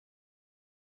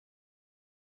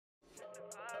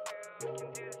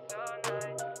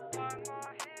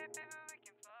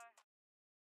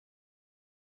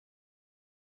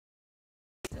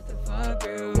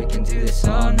this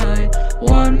all night.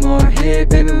 One more hit,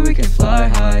 baby, we can fly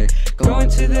high. Going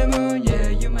to the moon, yeah,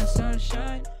 you my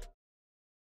sunshine.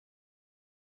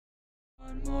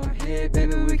 One more hit,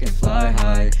 baby, we can fly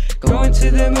high. Going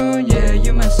to the moon, yeah,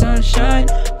 you my sunshine.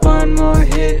 One more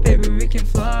hit, baby, we can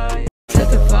fly. Set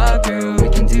the vibe, girl, we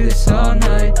can do this all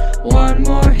night. One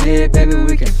more hit, baby,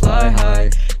 we can fly high.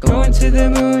 Going to the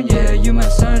moon, yeah, you my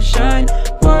sunshine.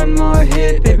 One more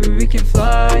hit, baby, we can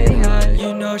fly high.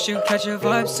 You know she'll catch a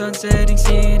vibe, sun setting,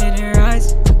 seeing in her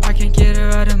eyes. I can't get her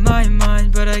out of my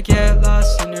mind, but I get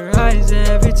lost in her eyes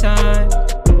every time.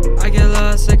 I get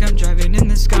lost like I'm driving in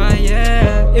the sky,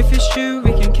 yeah. If it's true,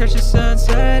 we can catch the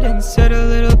sunset and set a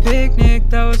little picnic,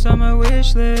 that was on my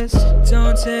wish list.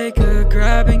 Don't take a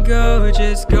grab and go,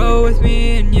 just go with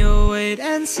me and you'll wait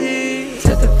and see.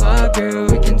 Set the vibe, girl,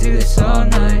 we can do this all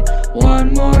night.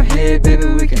 One more hit, baby,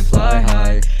 we can fly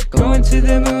high. Going to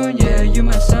the moon, yeah, you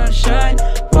my sunshine.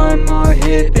 One more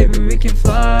hit, baby, we can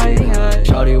fly high.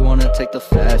 Shawty wanna take the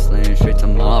fast lane, straight to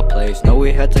my place. Know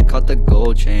we had to cut the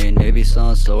gold chain, Navy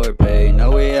sun, sorbet.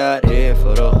 Know we out here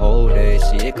for the whole day,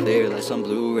 see it clear like some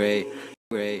Blu-ray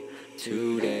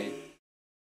today.